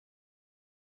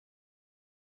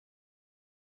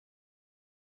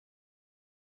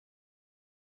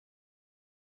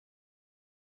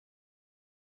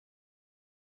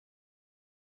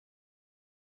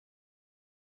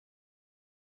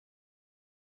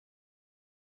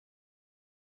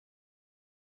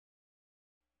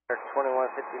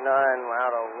2159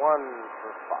 out of 1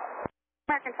 for 5.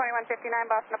 American 2159,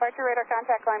 Boston departure, radar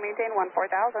contact line maintain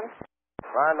 14000.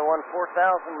 Flying to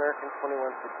 14000, American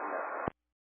 2159.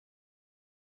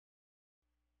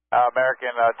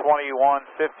 American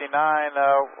 2159,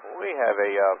 we have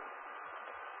a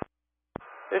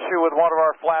issue with one of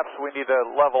our flaps. We need to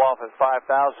level off at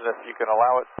 5,000 if you can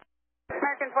allow it.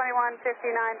 American 2159,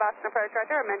 Boston approach,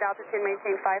 roger. Amend altitude,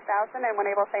 maintain 5,000, and when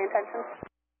able, say intentions.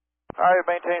 All right,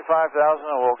 maintain 5,000,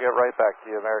 and we'll get right back to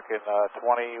you, American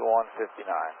 2159.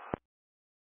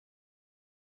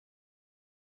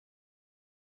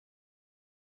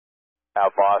 Now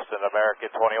Boston,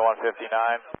 American 2159.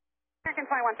 American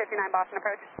 2159, Boston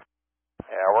approach.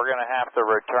 Yeah, we're going to have to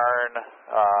return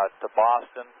to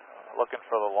Boston, looking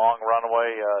for the long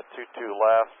runway, 22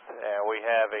 left, and we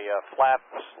have a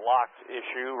flaps locked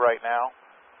issue right now.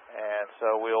 And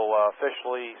so we'll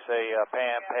officially say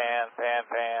pan, pan, pan,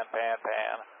 pan, pan,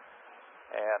 pan.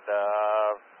 And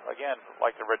again,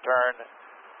 like to return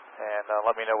and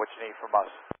let me know what you need from us.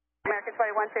 American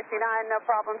 2159, no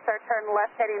problem, sir. Turn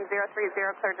left heading 030,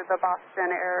 clear to the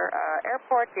Boston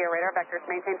Airport. Via radar vectors,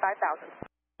 maintain 5,000.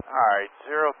 All right,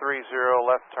 030,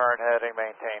 left turn heading,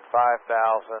 maintain 5,000,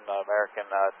 American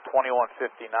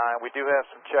 2159. We do have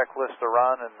some checklists to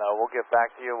run, and we'll get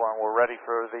back to you when we're ready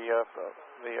for the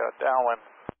downwind.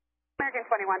 American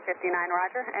 2159,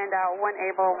 roger. And when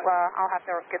able, I'll have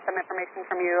to get some information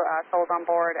from you, souls on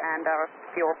board and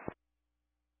fuel.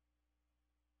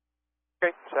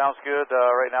 Okay, sounds good.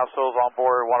 Right now, souls on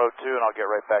board 102, and I'll get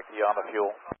right back to you on the fuel.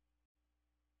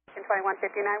 American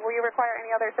 2159, will you require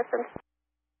any other assistance?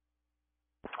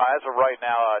 As of right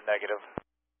now, negative.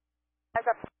 As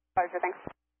a pleasure, thanks.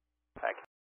 Thank you.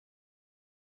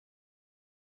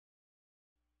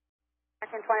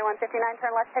 American 2159,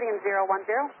 turn left heading 010.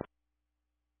 All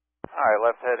right,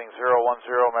 left heading 010,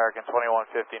 American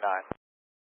 2159.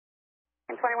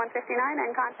 And 2159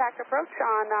 and contact approach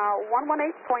on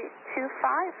 118.25,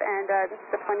 and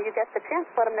just when you get the chance,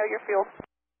 let them know your fuel.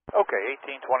 Okay,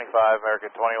 1825, American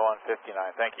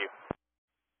 2159, thank you.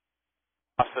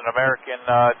 Boston American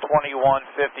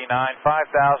 2159, 5,000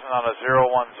 on a 010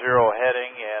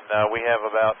 heading, and we have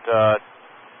about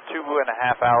 2.5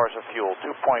 hours of fuel,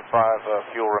 2.5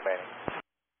 fuel remaining.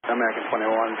 American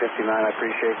 2159, I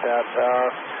appreciate that.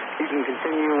 You can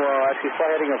continue, actually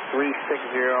flight heading of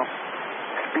 360.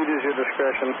 Speed is your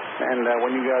discretion, and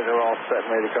when you guys are all set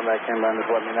and ready to come back in, just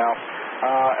let me know.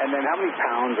 And then how many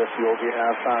pounds of fuel do you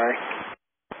have, sorry?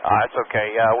 It's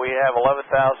okay. We have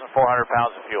 11,400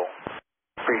 pounds of fuel.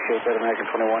 Appreciate that,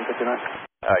 American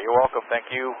 2159. You're welcome,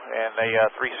 thank you. And a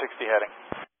 360 heading.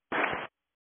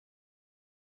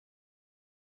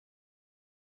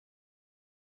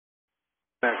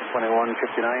 American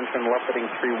 2159, turn left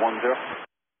heading 310.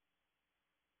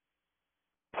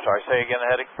 Sorry, say again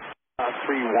the heading?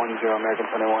 310, American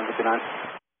 2159.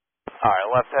 All right,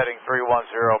 left heading 310,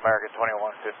 American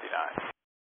 2159.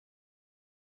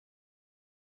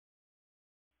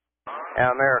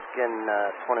 American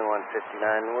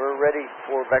 2159, we're ready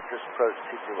for vectors approach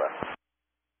 22 left.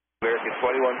 American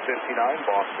 2159,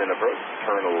 Boston approach,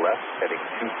 turn left, heading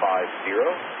 250,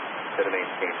 set to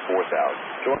maintain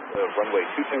 4,000. Join the runway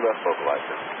 22 left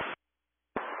localizer.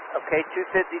 Okay,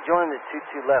 250, join the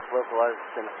 22 left localizer,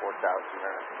 send 4,000,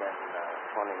 American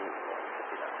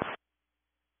 2159.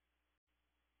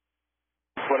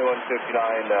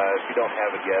 2159, if you don't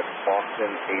have it yet,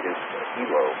 Boston 8 is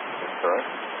Hilo is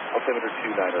current. Altimeter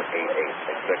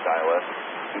 2988, expect ILS,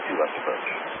 22 left approach.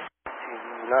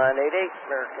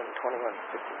 2988, American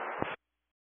 2159.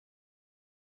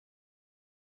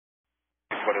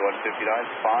 2159,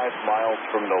 5 miles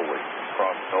from Noli.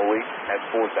 Cross Noli at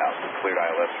 4,000, cleared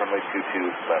ILS, runway 22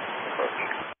 left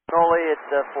approach. Noli at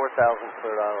 4,000,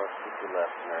 cleared ILS, 22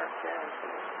 left, American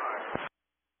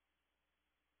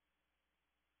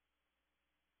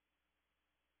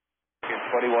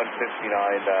 2159,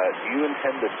 do you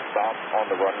intend to stop on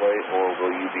the runway, or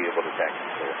will you be able to taxi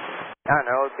clear?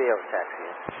 No, we'll be able to taxi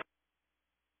in.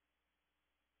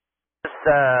 Just,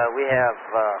 we just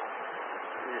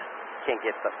can't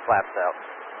get the flaps out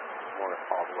more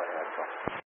all the way, that's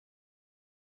all.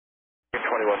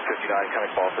 2159, kind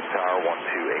of Boston Tower,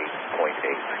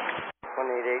 128.8.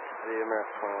 28.8 to the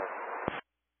American 21.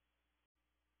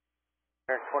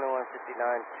 American 2159,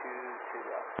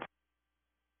 22 left.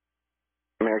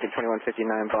 American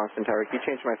 2159, Boston Tower. Can you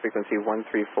change my frequency 134.05,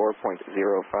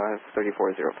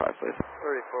 3405, please?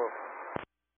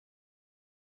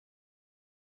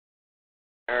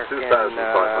 34. American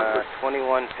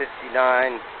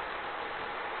 2159,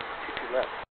 22 left.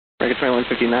 American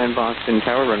 2159 Boston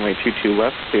Tower, runway 22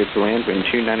 left, cleared to land, wind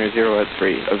 290 at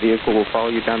 3. A vehicle will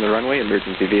follow you down the runway.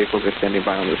 Emergency vehicles are standing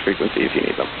by on this frequency if you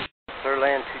need them. Clear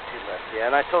land 22 left. Yeah,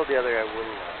 and I told the other I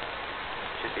wouldn't,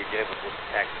 should be able to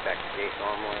taxi back to gate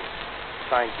normally.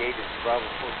 Sign gate is Bravo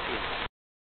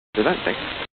 14. Do that,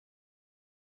 thanks.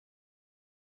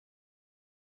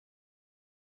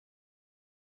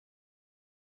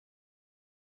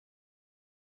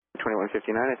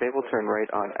 $21.59 is able, turn right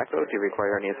on Echo. Do you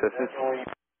require any assistance?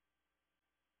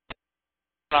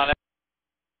 On it.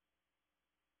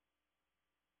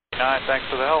 9, thanks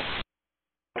for the help.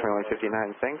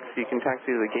 21.59, thanks. You can taxi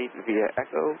to the gate via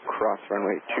Echo, cross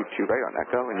runway 22 right on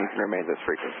Echo, and you can remain this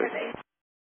frequency.